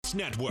Sports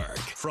Network.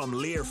 From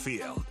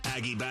Learfield,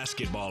 Aggie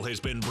Basketball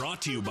has been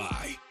brought to you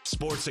by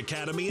Sports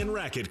Academy and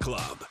Racket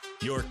Club.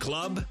 Your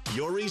club,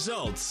 your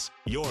results,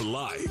 your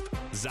life.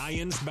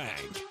 Zions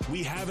Bank.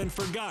 We haven't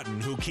forgotten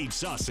who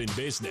keeps us in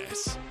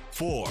business.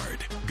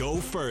 Ford. Go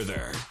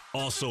further.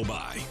 Also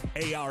by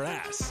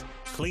ARS.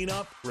 Clean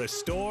up,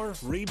 restore,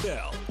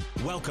 rebuild.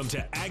 Welcome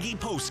to Aggie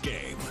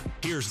Postgame.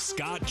 Here's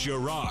Scott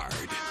Garrard.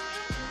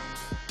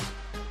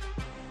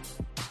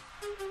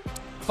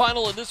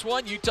 Final in this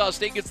one, Utah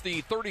State gets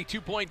the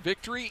 32-point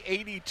victory,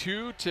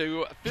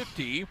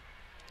 82-50,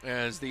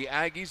 as the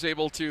Aggies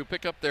able to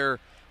pick up their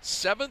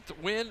 7th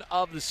win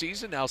of the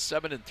season, now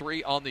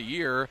 7-3 on the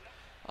year.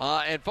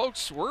 And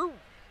folks, we're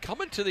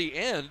coming to the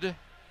end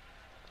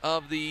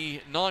of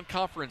the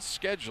non-conference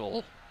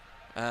schedule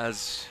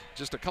as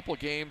just a couple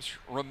games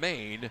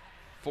remain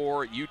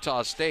for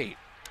Utah State.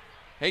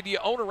 Hey, do you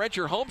own or rent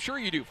your home? Sure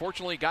you do.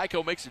 Fortunately,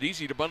 Geico makes it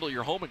easy to bundle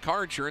your home and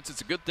car insurance.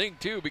 It's a good thing,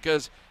 too,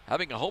 because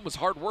having a home is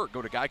hard work.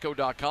 Go to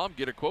geico.com,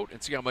 get a quote,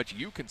 and see how much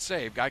you can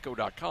save.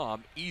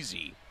 Geico.com,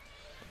 easy.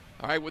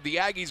 All right, with the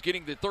Aggies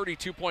getting the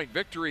 32-point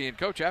victory, and,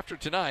 Coach, after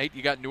tonight,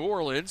 you got New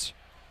Orleans.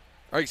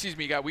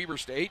 You got Weber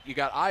State. You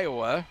got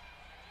Iowa.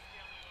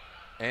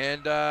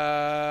 And,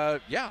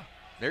 yeah,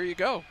 there you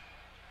go.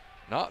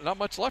 Not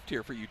much left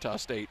here for Utah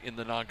State in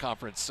the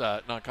non-conference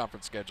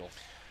schedule.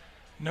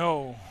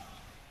 No.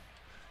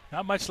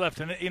 Not much left,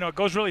 and it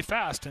goes really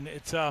fast, and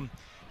it's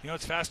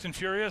it's fast and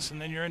furious, and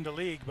then you're into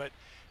league. But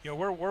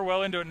we're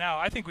well into it now.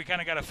 I think we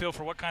kind of got a feel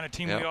for what kind of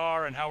team we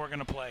are and how we're going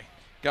to play.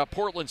 Got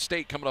Portland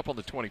State coming up on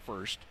the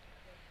 21st,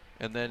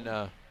 and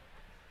then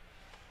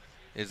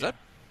is that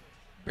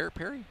Barrett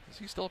Perry? Is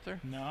he still up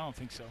there? No, I don't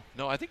think so.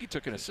 No, I think he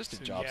took an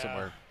assistant job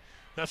somewhere.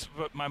 That's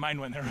what my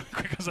mind went there real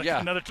quick. I was like,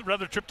 another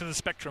trip to the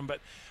spectrum. But,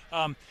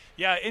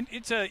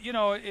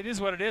 it is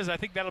what it is. I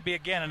think that'll be,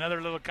 again,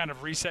 another little kind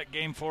of reset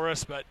game for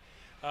us. But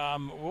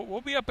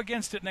we'll be up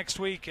against it next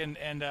week.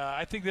 And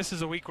I think this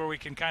is a week where we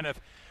can kind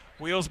of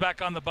wheels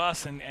back on the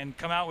bus and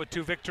come out with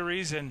 2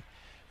 victories and,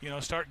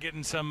 start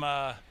getting some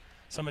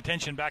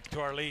attention back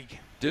to our league.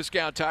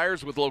 Discount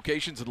Tires with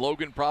locations in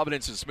Logan,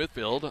 Providence, and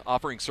Smithfield,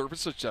 offering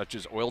services such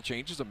as oil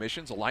changes,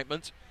 emissions,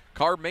 alignments,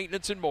 car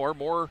maintenance, and more.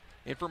 More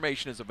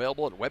information is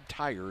available at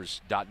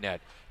webtires.net.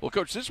 Well,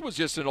 Coach, this was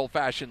just an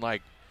old-fashioned,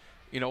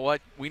 you know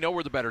what? We know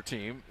we're the better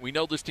team. We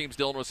know this team's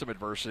dealing with some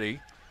adversity.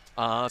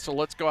 So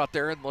let's go out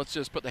there and let's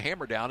just put the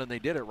hammer down, and they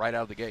did it right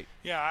out of the gate.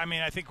 Yeah,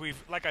 I think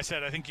like I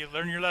said, I think you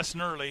learn your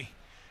lesson early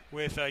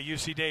with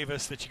UC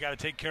Davis that you got to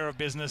take care of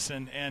business,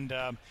 and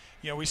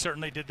we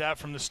certainly did that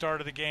from the start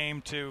of the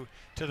game to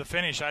the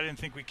finish. I didn't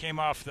think we came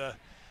off the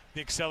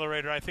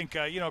accelerator. I think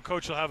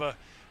Coach will have a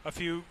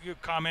few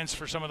comments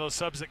for some of those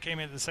subs that came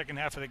into the second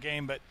half of the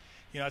game, but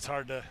it's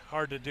hard to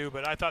do.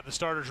 But I thought the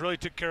starters really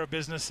took care of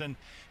business, and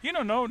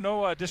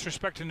no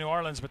disrespect to New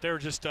Orleans, but they were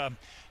just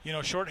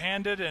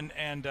shorthanded,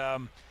 and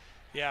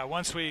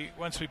once we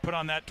put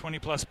on that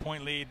 20+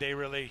 point lead, they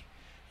really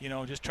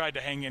just tried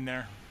to hang in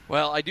there.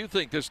 Well, I do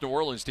think this New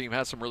Orleans team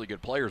has some really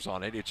good players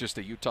on it. It's just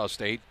that Utah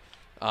State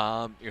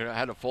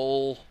had a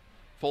full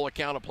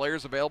account of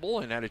players available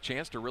and had a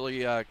chance to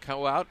really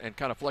go out and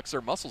kind of flex their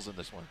muscles in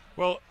this one.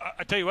 Well,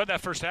 I tell you what, that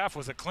first half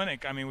was a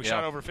clinic. I mean, we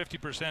shot over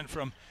 50%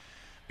 from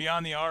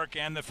beyond the arc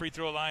and the free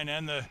throw line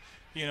and the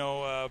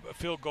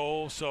field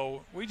goal.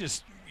 So we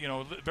just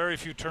very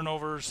few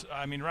turnovers.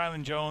 I mean,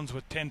 Rylan Jones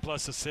with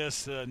 10+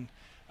 assists and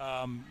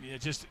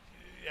just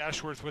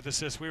Ashworth with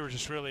assists. We were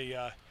just really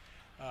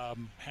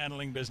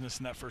handling business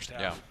in that first half.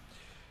 Yeah.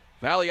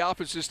 Valley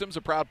Office Systems,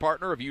 a proud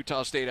partner of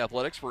Utah State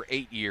Athletics for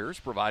 8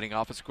 years, providing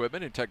office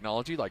equipment and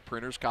technology like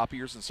printers,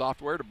 copiers, and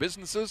software to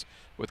businesses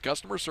with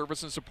customer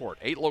service and support.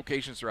 8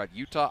 locations throughout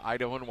Utah,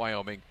 Idaho, and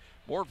Wyoming.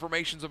 More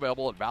information is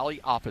available at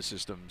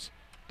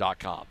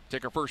valleyofficesystems.com.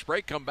 Take our first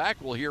break. Come back.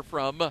 We'll hear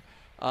from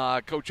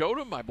Coach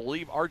Odom. I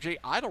believe R.J.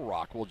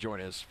 Eytle-Rock will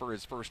join us for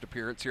his first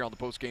appearance here on the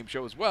postgame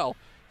show as well.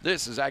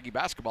 This is Aggie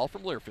Basketball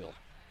from Learfield.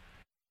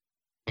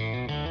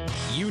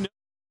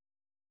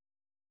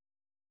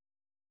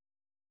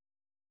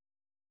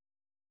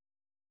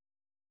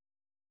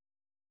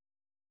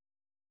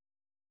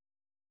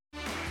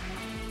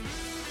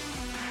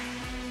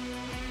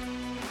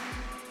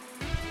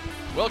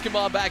 Welcome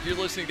on back. You're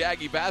listening to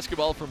Aggie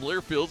Basketball from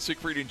Learfield.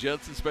 Siegfried and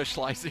Jensen,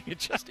 specializing in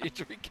just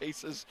injury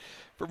cases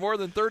for more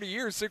than 30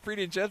 years. Siegfried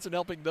and Jensen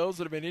helping those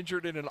that have been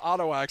injured in an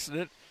auto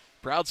accident.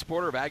 Proud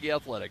supporter of Aggie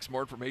Athletics.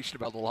 More information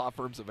about the law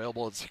firms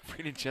available at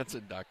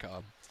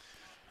siegfriedandjensen.com.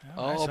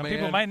 Some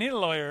people might need a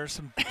lawyer. It's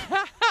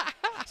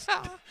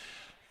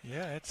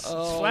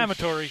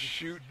inflammatory.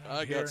 Shoot,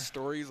 I got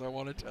stories I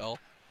want to tell.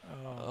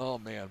 Oh,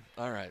 man.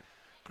 All right.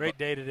 Great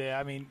day today.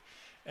 I mean,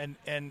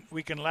 and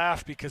we can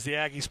laugh because the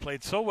Aggies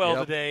played so well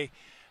today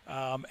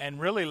and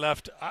really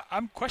left.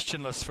 I'm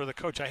questionless for the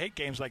coach. I hate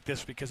games like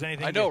this because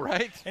anything you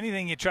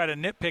try to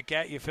nitpick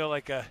at, you feel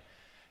like a,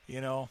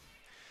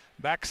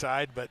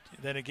 backside. But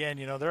then again,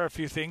 there are a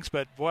few things.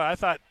 But, boy, I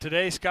thought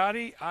today,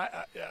 Scotty,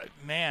 I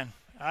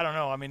don't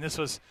know. I mean, this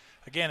was,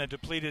 again, a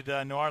depleted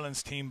New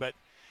Orleans team. But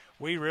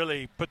we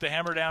really put the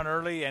hammer down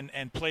early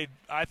and played,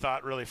 I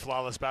thought, really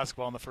flawless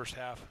basketball in the first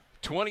half.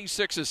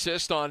 26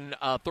 assists on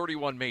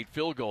 31 made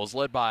field goals,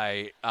 led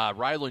by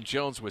Ryland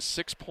Jones with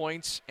 6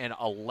 points and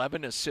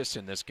 11 assists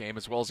in this game,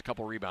 as well as a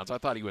couple rebounds. I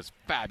thought he was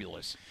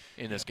fabulous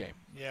in this game.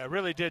 Yeah,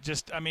 really did.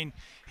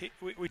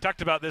 We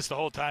talked about this the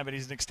whole time, but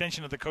he's an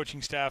extension of the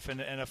coaching staff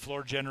and a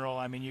floor general.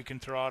 I mean, you can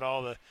throw out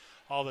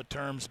all the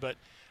terms, but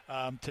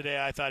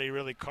today I thought he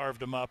really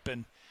carved him up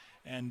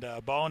and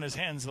ball in his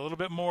hands a little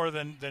bit more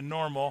than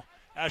normal.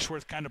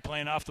 Ashworth kind of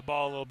playing off the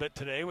ball a little bit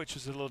today, which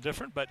is a little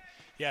different, but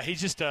yeah, he's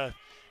just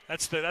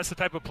that's the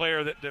type of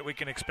player that we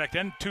can expect.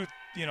 And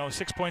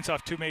 6 points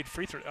off 2 made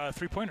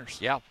three-pointers.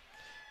 Yeah.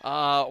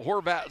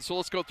 Horvath, so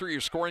let's go through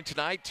your scoring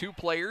tonight. 2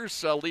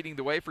 players leading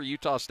the way for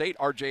Utah State.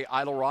 R.J.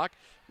 Eytle-Rock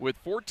with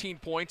 14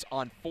 points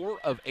on 4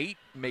 of 8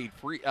 made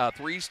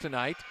threes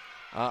tonight.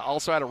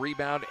 Also had a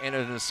rebound and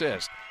an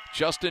assist.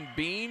 Justin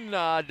Bean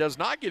does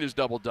not get his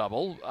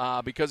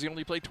double-double because he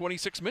only played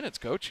 26 minutes,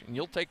 Coach, and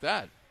you'll take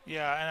that.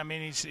 Yeah, and I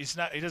mean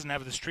he doesn't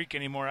have the streak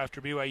anymore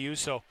after BYU,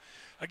 so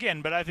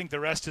again, but I think the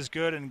rest is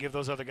good and give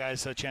those other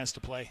guys a chance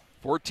to play.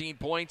 14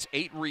 points,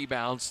 8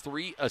 rebounds,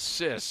 3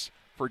 assists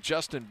for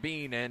Justin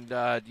Bean. And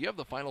do you have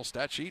the final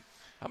stat sheet?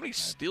 How many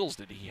steals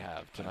did he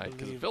have tonight?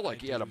 Because I feel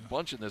like he had a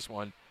bunch in this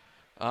one.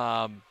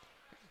 Here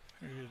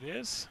it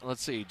is.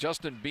 Let's see.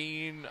 Justin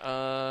Bean,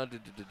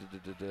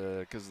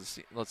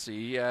 let's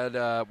see. He had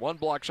 1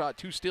 block shot,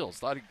 2 steals.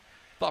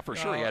 Thought for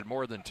sure he had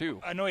more than 2.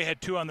 I know he had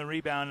 2 on the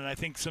rebound, and I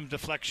think some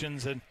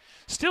deflections. And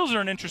steals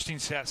are an interesting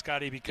stat,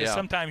 Scotty, because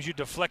sometimes you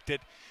deflect it,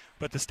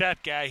 but the stat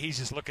guy, he's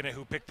just looking at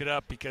who picked it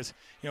up because,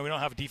 we don't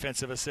have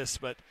defensive assists.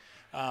 But,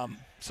 I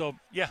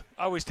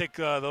always take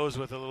those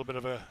with a little bit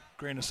of a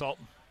grain of salt.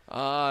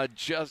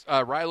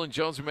 Ryland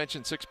Jones, we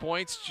mentioned 6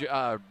 points.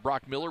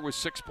 Brock Miller with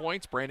 6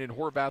 points. Brandon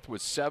Horvath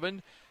with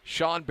 7.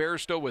 Sean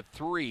Bairstow with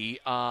 3.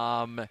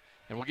 And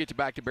we'll get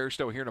back to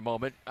Bairstow here in a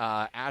moment.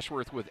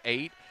 Ashworth with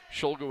 8.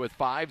 Shulga with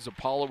 5.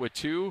 Zapala with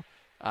 2.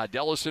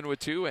 Dellison with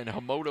 2. And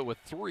Hamoda with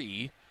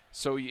 3.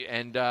 So,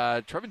 and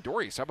Trevin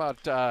Dorius, how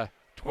about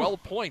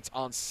 12 points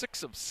on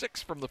 6 of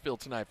 6 from the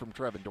field tonight from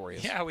Trevin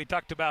Dorius? Yeah, we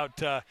talked about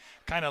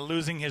kind of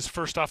losing his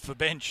first off the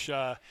bench,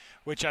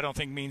 which I don't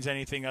think means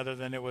anything other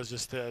than it was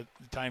just the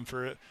time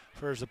for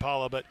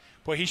Zapala. But,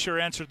 boy, he sure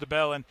answered the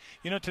bell. And,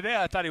 today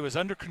I thought he was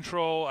under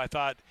control. I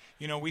thought,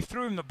 we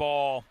threw him the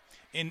ball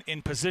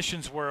in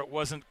positions where it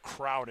wasn't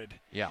crowded.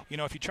 Yeah.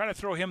 If you try to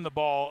throw him the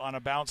ball on a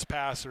bounce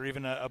pass or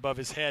even above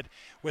his head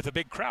with a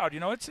big crowd,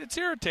 it's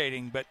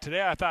irritating. But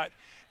today I thought,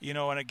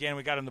 and again,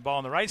 we got him the ball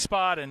in the right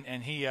spot,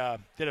 and he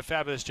did a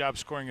fabulous job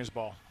scoring his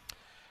ball.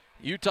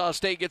 Utah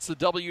State gets the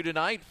W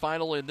tonight.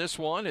 Final in this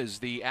one is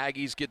the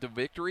Aggies get the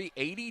victory,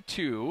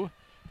 82-50,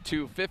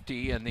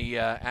 and the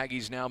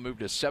Aggies now move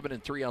to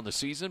 7-3 on the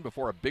season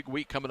before a big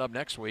week coming up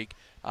next week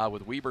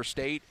with Weber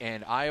State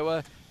and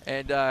Iowa.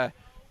 And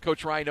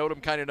Coach Ryan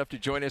Odom kind enough to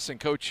join us, and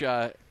Coach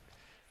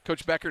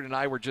Beckertt and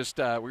I were just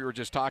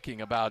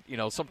talking about,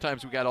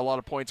 sometimes we got a lot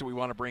of points that we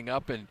want to bring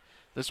up, and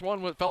this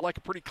one felt like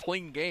a pretty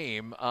clean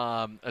game,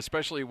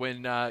 especially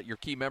when your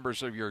key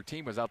members of your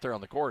team was out there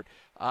on the court.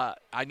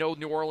 I know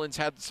New Orleans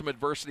had some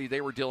adversity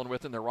they were dealing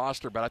with in their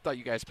roster, but I thought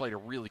you guys played a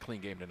really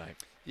clean game tonight.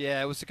 Yeah,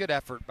 it was a good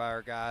effort by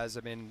our guys.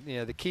 I mean,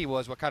 the key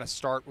was what kind of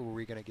start were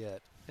we going to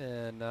get,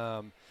 and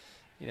I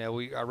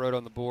wrote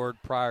on the board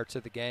prior to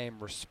the game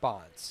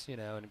response,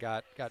 and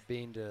got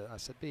Bean to. I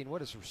said, Bean, what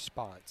does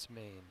response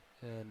mean?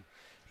 And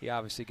he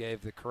obviously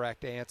gave the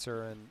correct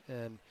answer,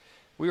 and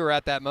we were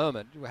at that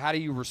moment. How do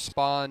you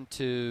respond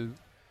to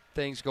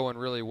things going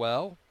really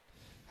well?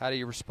 How do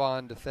you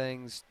respond to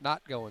things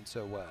not going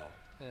so well?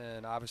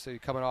 And obviously,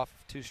 coming off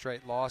of 2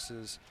 straight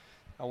losses,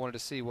 I wanted to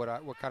see what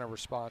kind of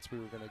response we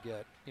were going to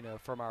get,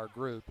 from our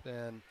group.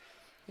 And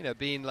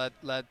Bean led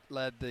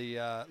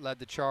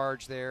the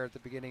charge there at the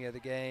beginning of the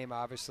game.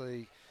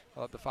 Obviously,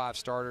 the 5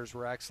 starters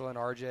were excellent.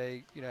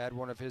 RJ, had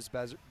one of his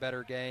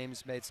better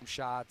games, made some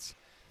shots.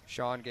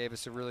 Sean gave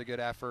us a really good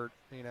effort,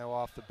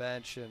 off the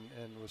bench and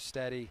was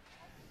steady,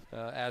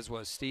 as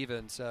was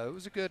Steven. So it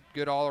was a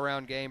good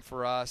all-around game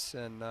for us,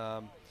 and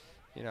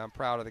I'm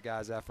proud of the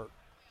guys' effort.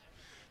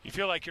 You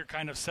feel like you're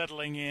kind of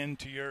settling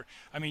into your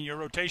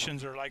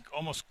rotations are like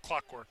almost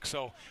clockwork,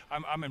 so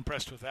I'm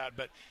impressed with that.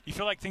 But you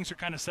feel like things are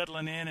kind of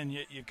settling in, and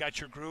you've got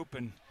your group,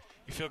 and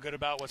you feel good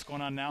about what's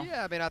going on now?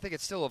 Yeah, I think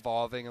it's still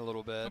evolving a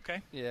little bit.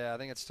 Okay. Yeah, I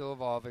think it's still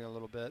evolving a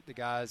little bit. The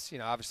guys,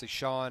 obviously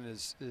Sean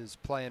is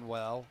playing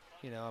well.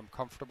 I'm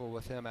comfortable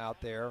with him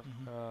out there.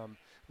 Mm-hmm.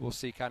 We'll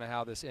see kind of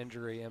how this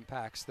injury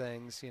impacts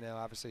things.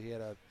 Obviously he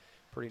had a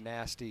pretty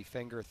nasty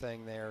finger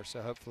thing there,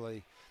 so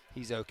hopefully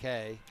he's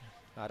okay.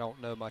 I don't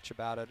know much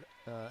about it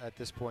at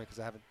this point because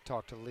I haven't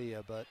talked to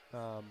Leah, but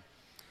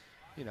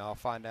I'll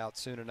find out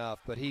soon enough.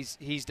 But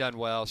he's done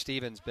well.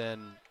 Steven's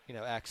been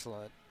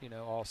excellent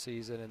all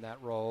season in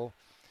that role,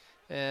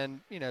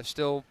 and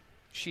still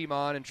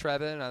Shimon and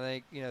Trevin. I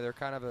think they're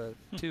kind of a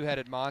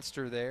two-headed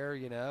monster there.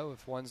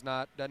 If one's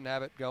doesn't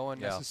have it going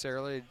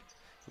necessarily,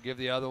 we'll give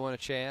the other one a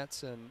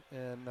chance, and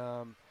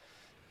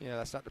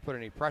that's not to put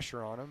any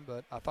pressure on him.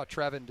 But I thought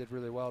Trevin did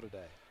really well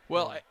today.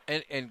 Well,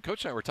 and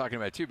Coach and I were talking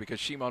about it too, because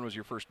Shimon was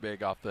your first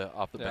big off the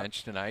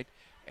bench tonight,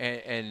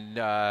 and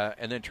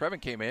then Trevin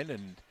came in,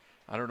 and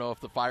I don't know if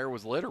the fire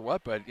was lit or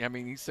what, but I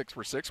mean, he's 6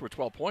 for 6 with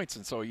 12 points,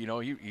 and so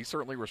he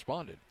certainly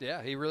responded.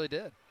 Yeah, he really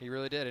did. He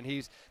really did, and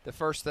he's the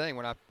first thing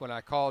when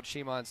I called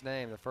Shimon's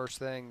name, the first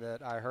thing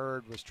that I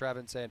heard was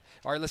Trevin saying,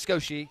 "All right, let's go,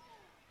 She."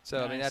 So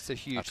nice. I mean, that's a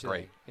huge thing.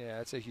 Great. Yeah,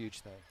 that's a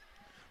huge thing.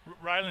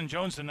 Rylan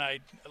Jones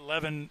tonight,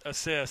 11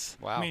 assists.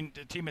 Wow. I mean,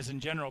 the team is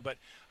in general, but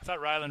I thought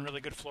Rylan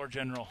really good floor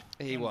general.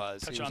 He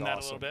was. Touch he was on awesome.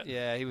 that a little bit.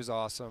 Yeah, he was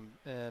awesome,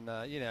 and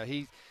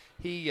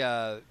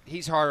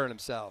he's hard on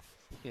himself.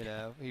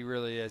 He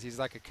really is. He's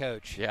like a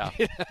coach. Yeah.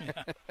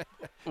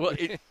 Well,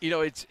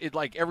 it's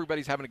like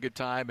everybody's having a good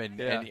time, and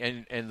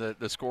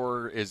the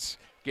scorer is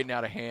getting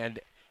out of hand,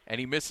 and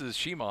he misses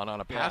Shimon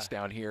on a pass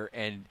down here,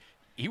 and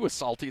he was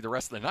salty the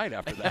rest of the night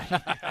after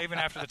that. Even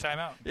after the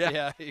timeout.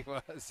 Yeah, he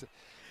was.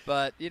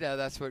 But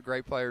that's what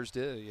great players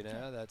do.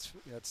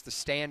 That's the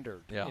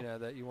standard.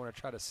 That you want to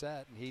try to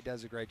set, and he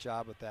does a great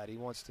job with that. He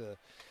wants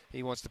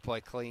to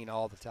play clean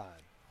all the time,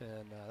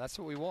 and that's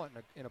what we want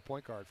in a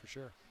point guard for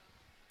sure.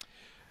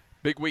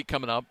 Big week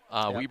coming up,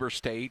 Weber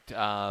State,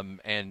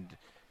 and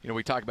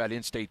we talk about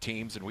in-state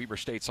teams, and Weber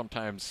State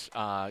sometimes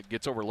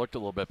gets overlooked a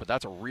little bit, but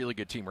that's a really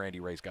good team Randy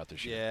Ray's got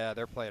this year. Yeah,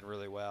 they're playing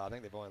really well. I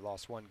think they've only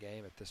lost one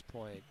game at this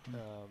point,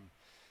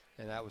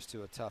 and that was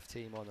to a tough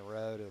team on the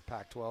road, a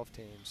Pac-12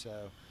 team.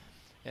 So,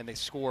 and the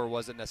score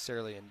wasn't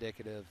necessarily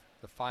indicative.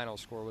 The final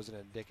score wasn't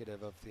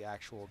indicative of the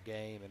actual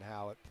game and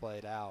how it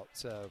played out.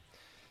 So.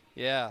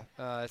 Yeah,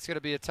 it's going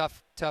to be a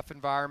tough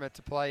environment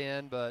to play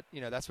in, but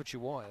that's what you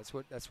want.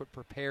 That's what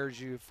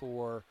prepares you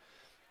for,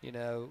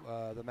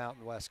 the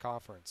Mountain West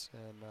Conference,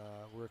 and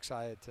we're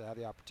excited to have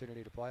the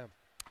opportunity to play them.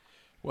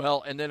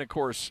 Well, and then of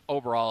course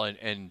overall,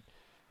 and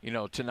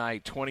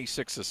tonight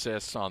 26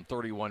 assists on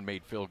 31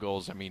 made field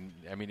goals. I mean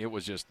it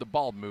was just the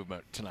ball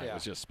movement tonight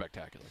was just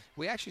spectacular.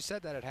 We actually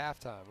said that at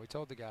halftime. We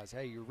told the guys,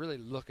 hey, you're really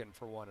looking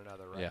for one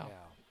another right now,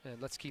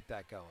 and let's keep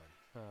that going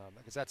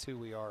because that's who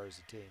we are as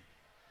a team.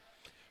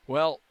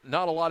 Well,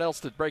 not a lot else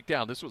to break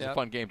down. This was a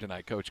fun game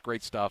tonight, Coach.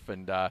 Great stuff,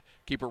 and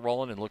keep it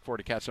rolling, and look forward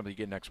to catching up with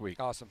you again next week.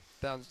 Awesome.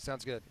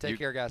 Sounds good. Take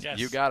care, guys. Yes.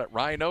 You got it.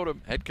 Ryan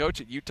Odom, head coach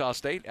at Utah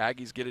State.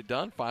 Aggies get it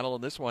done. Final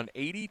in this one,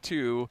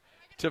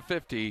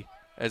 82-50,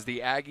 as the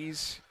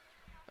Aggies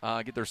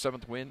get their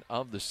 7th win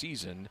of the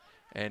season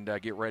and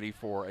get ready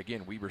for,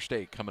 again, Weber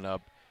State coming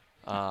up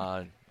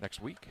next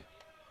week.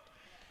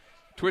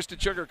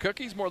 Twisted Sugar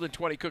Cookies, more than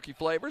 20 cookie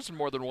flavors and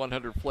more than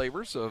 100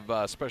 flavors of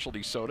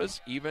specialty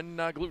sodas, even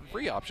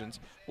gluten-free options.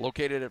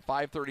 Located at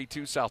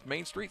 532 South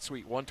Main Street,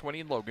 Suite 120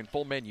 in Logan.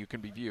 Full menu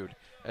can be viewed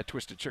at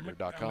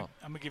twistedsugar.com.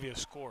 I'm going to give you a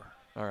score.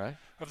 All right.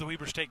 Of the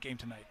Weber State game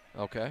tonight.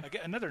 Okay.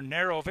 Again, another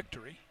narrow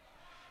victory.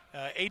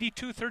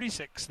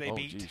 82-36, they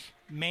beat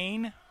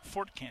Maine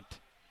Fort Kent.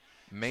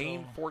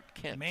 Fort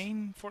Kent.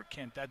 Maine Fort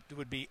Kent. That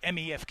would be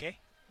MEFK.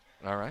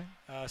 All right.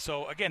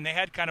 So, again, they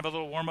had kind of a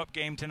little warm-up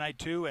game tonight,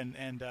 too,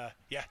 and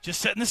just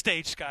setting the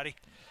stage, Scotty.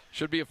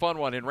 Should be a fun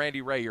one. And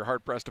Randy Ray, you're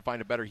hard-pressed to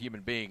find a better human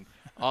being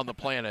on the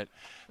planet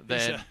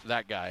than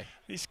that guy.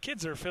 These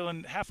kids are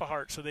feeling half a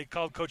heart, so they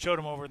called Coach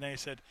Odom over, and they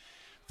said,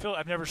 Phil,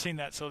 I've never seen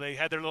that. So they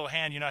had their little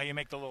hand, how you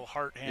make the little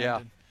heart hand. Yeah.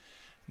 And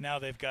now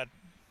they've got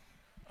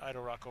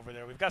Eytle-Rock over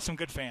there. We've got some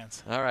good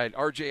fans. All right.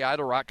 RJ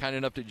Eytle-Rock kind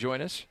enough to join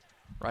us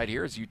right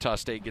here as Utah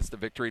State gets the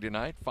victory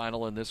tonight.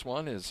 Final in this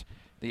one is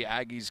the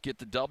Aggies get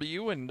the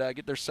W and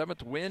get their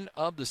 7th win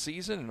of the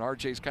season, and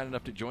RJ's kind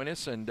enough to join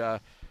us. And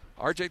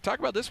RJ, talk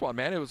about this one,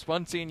 man. It was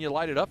fun seeing you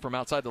light it up from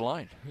outside the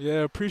line.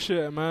 Yeah,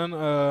 appreciate it, man.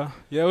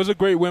 It was a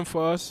great win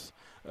for us.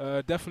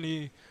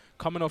 Definitely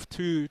coming off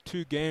two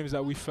games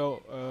that we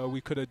felt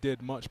we could have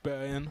did much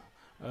better in.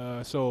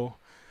 So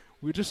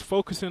we're just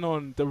focusing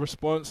on the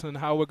response and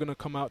how we're going to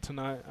come out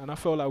tonight. And I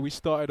felt like we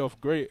started off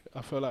great.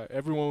 I felt like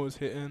everyone was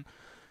hitting.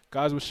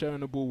 Guys were sharing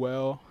the ball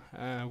well.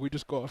 And we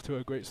just got off to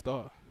a great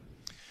start.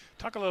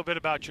 Talk a little bit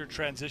about your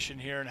transition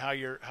here and how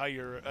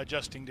you're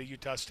adjusting to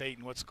Utah State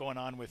and what's going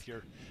on with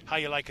how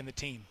you liking the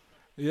team.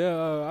 Yeah,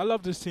 I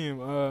love this team.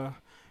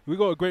 We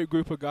got a great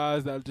group of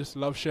guys that just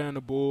love sharing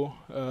the ball,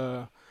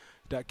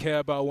 that care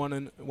about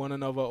one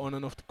another on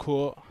and off the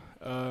court.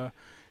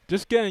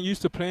 Just getting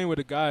used to playing with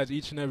the guys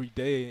each and every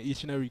day,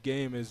 each and every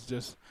game is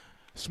just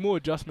small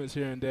adjustments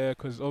here and there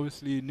because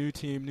obviously new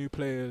team, new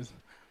players.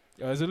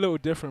 It's a little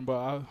different, but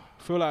I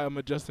feel like I'm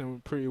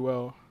adjusting pretty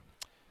well.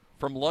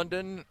 From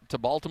London to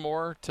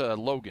Baltimore to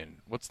Logan,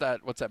 what's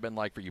that been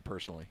like for you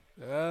personally?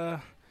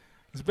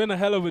 It's been a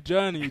hell of a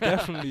journey,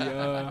 definitely.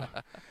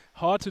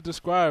 Hard to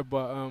describe,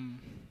 but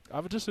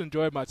I've just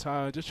enjoyed my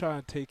time, just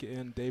trying to take it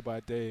in day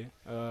by day.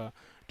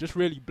 Just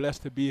really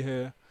blessed to be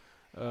here.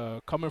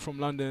 Coming from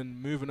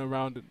London, moving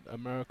around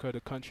America,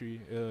 the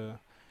country,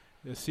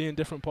 seeing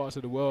different parts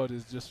of the world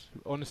is just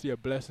honestly a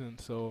blessing.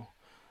 So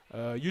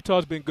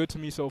Utah's been good to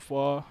me so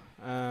far,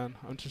 and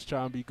I'm just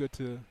trying to be good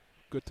to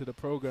the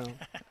program.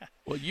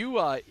 Well, you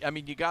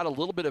got a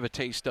little bit of a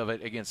taste of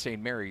it against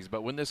St. Mary's,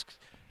 but when this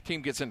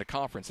team gets into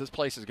conference, this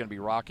place is going to be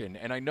rocking.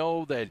 And I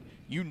know that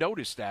you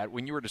noticed that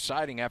when you were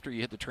deciding after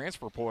you hit the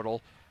transfer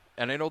portal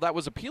And I know that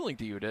was appealing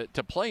to you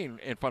to play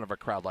in front of a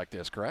crowd like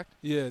this, correct?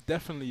 Yeah,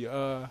 definitely.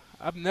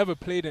 I've never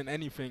played in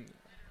anything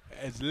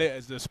as lit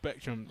as the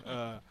Spectrum.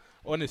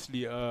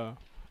 Honestly,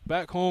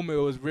 back home it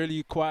was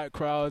really quiet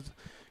crowds.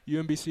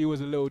 UMBC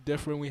was a little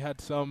different. We had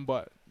some,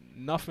 but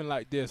nothing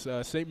like this.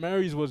 St.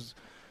 Mary's was,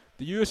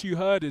 the USU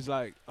herd is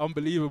like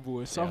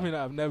unbelievable. It's something that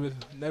I've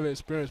never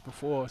experienced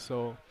before.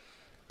 So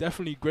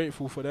definitely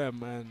grateful for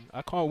them, and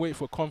I can't wait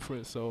for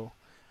conference. So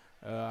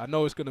I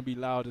know it's gonna be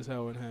loud as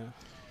hell in here.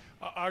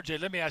 RJ,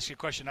 let me ask you a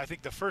question. I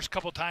think the first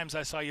couple times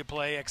I saw you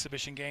play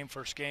exhibition game,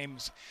 first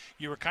games,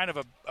 you were kind of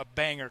a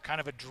banger, kind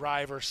of a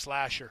driver,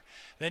 slasher.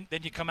 Then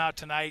you come out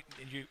tonight,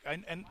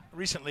 and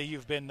recently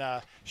you've been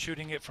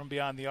shooting it from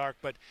beyond the arc.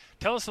 But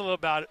tell us a little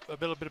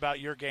bit about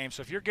your game.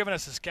 So if you're giving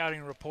us a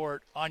scouting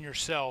report on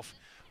yourself,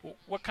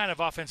 what kind of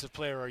offensive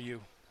player are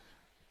you?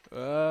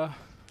 Well,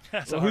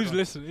 who's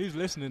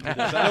listening to this?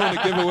 I don't want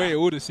to give away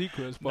all the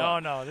secrets.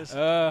 But,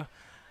 No.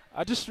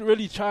 I just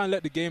really try and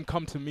let the game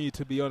come to me,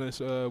 to be honest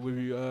with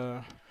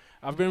you.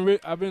 I've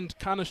been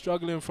kind of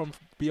struggling from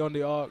beyond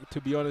the arc,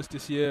 to be honest,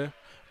 this year.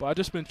 But I've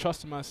just been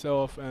trusting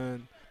myself,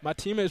 and my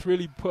teammates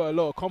really put a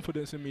lot of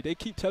confidence in me. They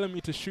keep telling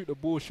me to shoot the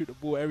ball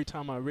every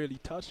time I really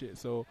touch it.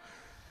 So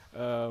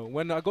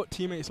when I got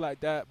teammates like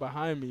that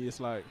behind me,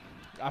 it's like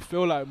I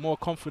feel like more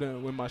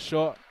confident with my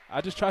shot. I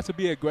just try to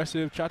be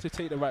aggressive, try to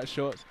take the right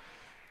shots,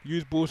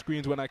 use ball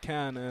screens when I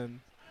can,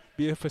 and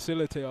be a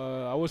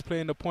facilitator. I was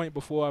playing the point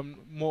before. I'm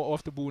more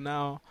off the ball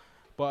now,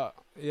 but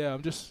yeah,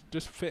 I'm just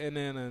fitting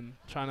in and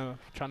trying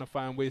to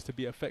find ways to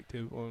be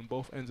effective on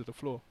both ends of the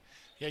floor.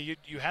 Yeah,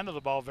 you handle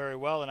the ball very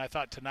well, and I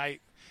thought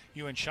tonight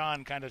you and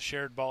Sean kind of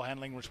shared ball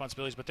handling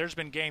responsibilities. But there's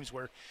been games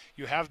where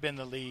you have been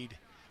the lead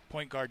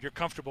point guard. You're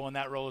comfortable in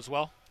that role as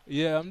well?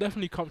 Yeah, I'm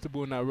definitely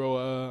comfortable in that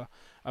role.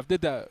 I've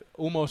did that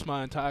almost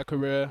my entire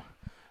career.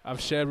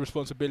 I've shared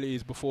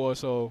responsibilities before,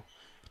 so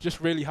just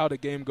really how the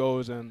game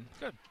goes and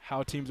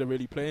how teams are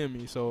really playing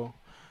me. So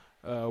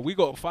we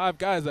got 5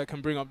 guys that can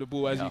bring up the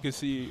ball, as you can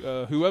see.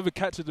 Whoever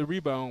catches the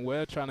rebound,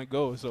 we're trying to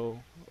go. So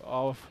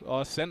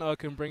our center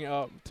can bring it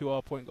up to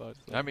our point guard.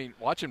 So. I mean,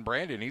 watching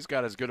Brandon, he's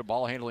got as good a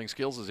ball handling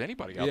skills as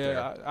anybody out there.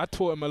 Yeah, I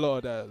taught him a lot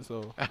of that,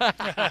 so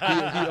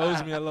he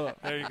owes me a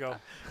lot. There you go.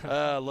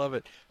 I love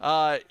it.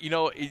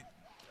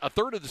 A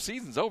third of the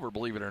season's over,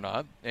 believe it or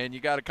not, and you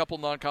got a couple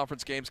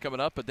non-conference games coming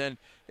up, but then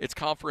it's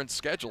conference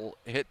schedule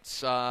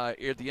hits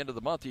at the end of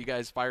the month. Are you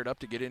guys fired up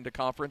to get into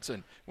conference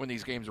and when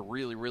these games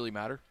really, really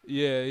matter?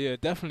 Yeah,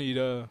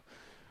 definitely.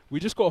 We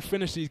just got to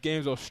finish these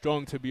games off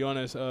strong, to be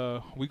honest.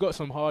 We got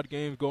some hard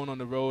games going on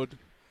the road,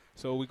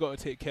 so we got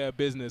to take care of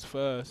business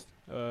first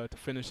to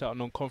finish out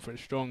non-conference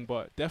strong.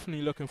 But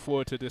definitely looking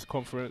forward to this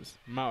conference,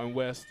 Mountain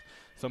West.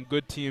 Some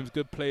good teams,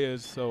 good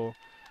players, so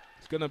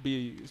it's gonna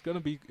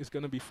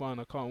be fun.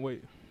 I can't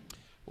wait.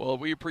 Well,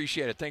 we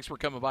appreciate it. Thanks for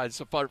coming by. It's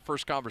a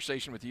first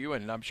conversation with you,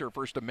 and I'm sure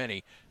first of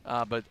many.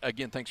 But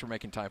again, thanks for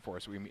making time for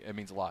us. It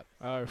means a lot.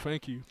 All right,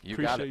 thank you.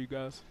 Appreciate you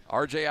guys.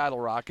 RJ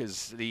Eytle-Rock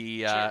is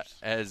the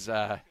as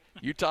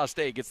Utah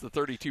State gets the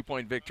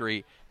 32-point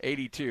victory,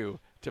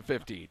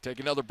 82-50. Take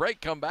another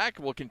break. Come back.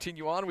 We'll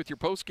continue on with your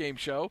post-game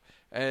show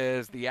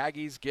as the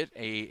Aggies get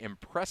a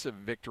impressive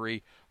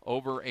victory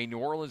over a New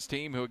Orleans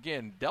team who,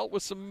 again,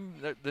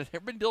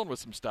 they've been dealing with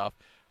some stuff,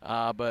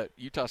 but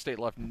Utah State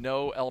left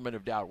no element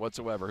of doubt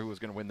whatsoever who was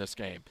going to win this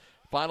game.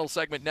 Final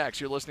segment next.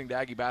 You're listening to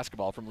Aggie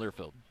Basketball from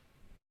Learfield.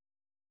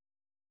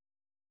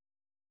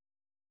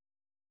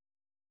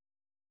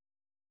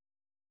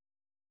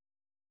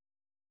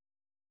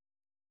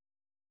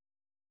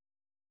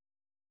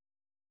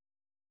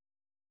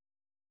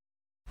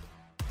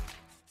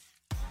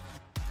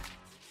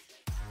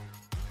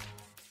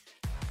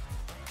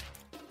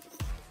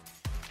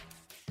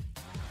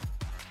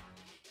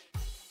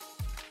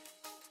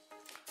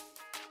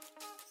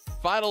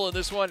 Final in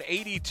this one,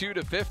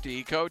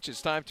 82-50. Coach,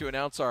 it's time to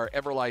announce our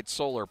Everlight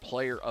Solar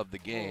Player of the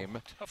Game.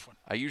 Ooh, tough one.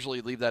 I usually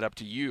leave that up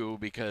to you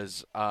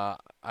because I'm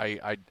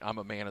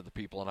a man of the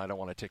people and I don't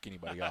want to tick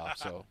anybody off.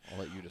 So I'll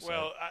let you decide.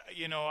 Well,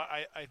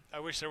 I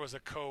wish there was a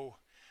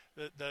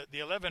the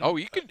 11. Oh,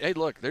 you can. Hey,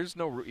 look, there's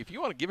no. If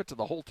you want to give it to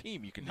the whole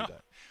team, you can do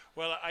that.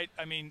 Well,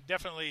 I mean,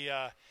 definitely,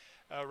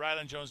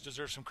 Rylan Jones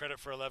deserves some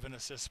credit for 11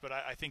 assists, but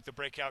I think the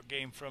breakout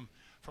game from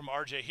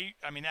RJ,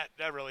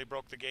 that really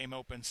broke the game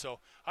open. So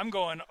I'm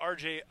going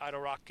RJ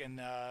Eytle-Rock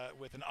and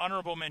with an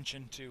honorable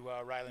mention to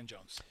Rylan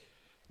Jones.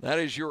 That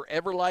is your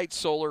Everlight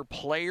Solar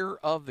Player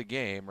of the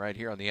Game right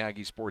here on the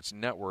Aggie Sports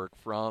Network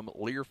from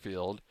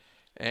Learfield.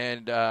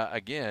 And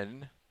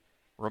again,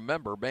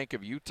 remember, Bank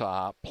of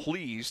Utah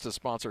pleased to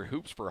sponsor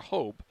Hoops for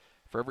Hope.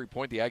 For every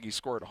point the Aggies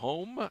score at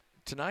home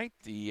tonight,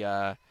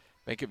 the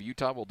Bank of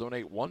Utah will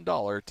donate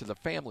 $1 to the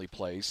family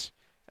place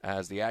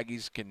as the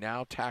Aggies can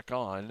now tack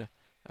on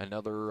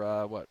another,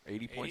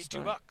 80 points?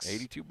 $82.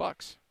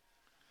 $82.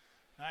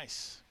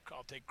 Nice.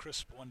 I'll take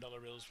crisp $1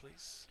 bills,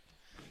 please.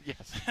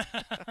 Yes.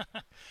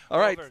 All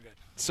right. Very good.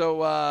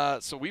 So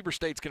Weber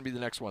State's going to be the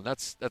next one.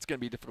 That's going to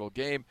be a difficult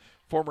game.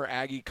 Former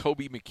Aggie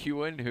Kobe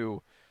McEwen,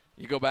 who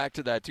you go back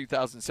to that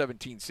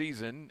 2017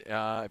 season,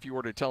 if you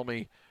were to tell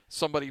me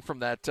somebody from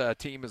that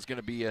team is going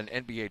to be an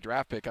NBA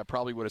draft pick, I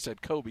probably would have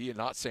said Kobe and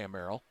not Sam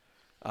Merrill.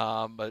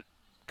 But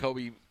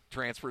Kobe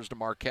transfers to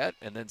Marquette,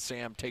 and then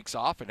Sam takes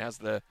off and has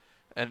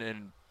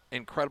an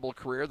incredible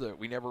career that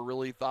we never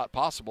really thought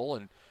possible.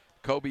 And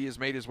Kobe has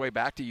made his way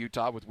back to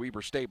Utah with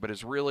Weber State, but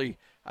is really,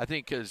 I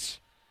think, has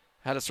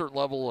had a certain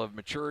level of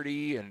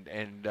maturity and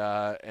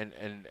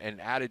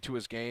added to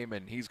his game,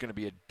 and he's going to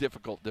be a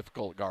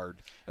difficult guard,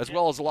 as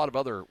well as a lot of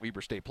other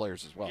Weber State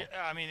players as well. Yeah,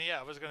 I mean,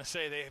 I was going to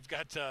say they've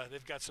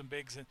got some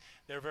bigs, and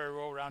they're very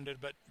well rounded.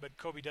 But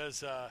Kobe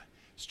does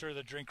stir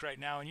the drink right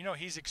now, and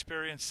he's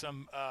experienced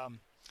some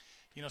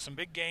some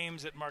big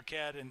games at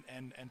Marquette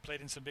and played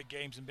in some big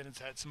games and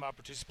had some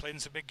opportunities, played in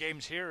some big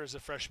games here as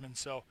a freshman.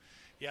 So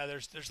yeah,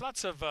 there's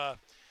lots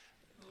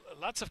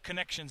of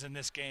connections in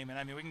this game, and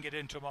I mean we can get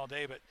into them all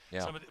day, but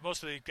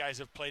most of the guys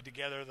have played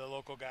together, the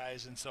local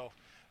guys, and so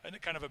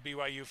kind of a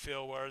BYU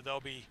feel where they'll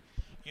be,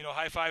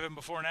 high-fiving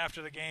before and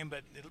after the game,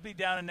 but it'll be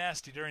down and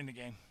nasty during the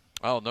game.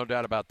 Oh, no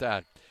doubt about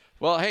that.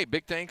 Well, hey,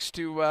 big thanks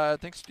to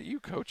you,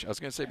 Coach. I was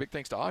going to say big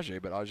thanks to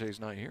Ajay, but Ajay's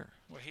not here.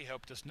 Well, he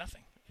helped us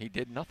nothing. He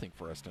did nothing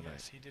for us tonight.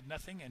 Yes, he did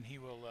nothing, and he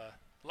will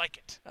like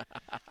it.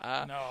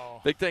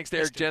 No. Big thanks to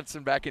Eric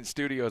Jensen back in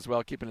studio as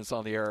well, keeping us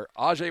on the air.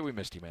 Ajay, we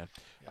missed you, man.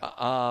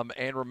 Yeah.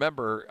 And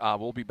remember,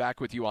 we'll be back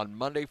with you on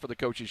Monday for the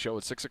Coaches Show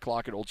at 6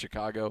 o'clock at Old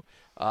Chicago.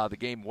 The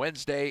game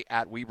Wednesday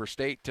at Weber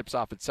State tips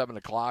off at 7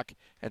 o'clock.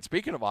 And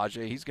speaking of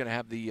Ajay, he's going to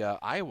have the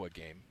Iowa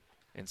game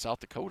in South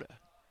Dakota,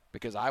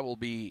 because I will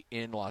be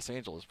in Los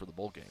Angeles for the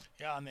bowl game.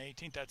 Yeah, on the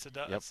 18th. That's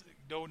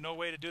no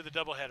way to do the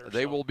doubleheader.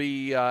 They will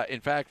be, in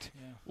fact,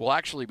 will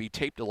actually be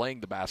tape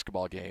delaying the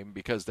basketball game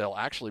because they'll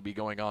actually be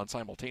going on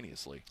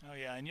simultaneously. Oh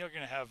yeah, and you're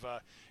going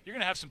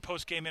to have some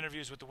post-game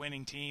interviews with the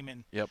winning team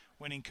and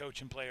winning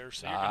coach and players.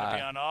 So you're going to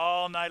be on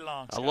all night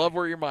long. Scott. I love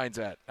where your mind's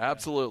at.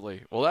 Absolutely.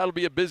 Yeah. Well, that'll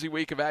be a busy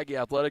week of Aggie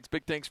athletics.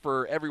 Big thanks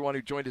for everyone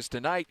who joined us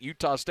tonight.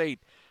 Utah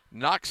State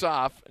knocks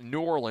off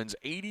New Orleans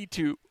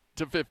 82-50,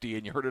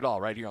 and you heard it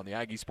all right here on the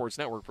Aggie Sports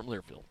Network from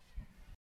Learfield.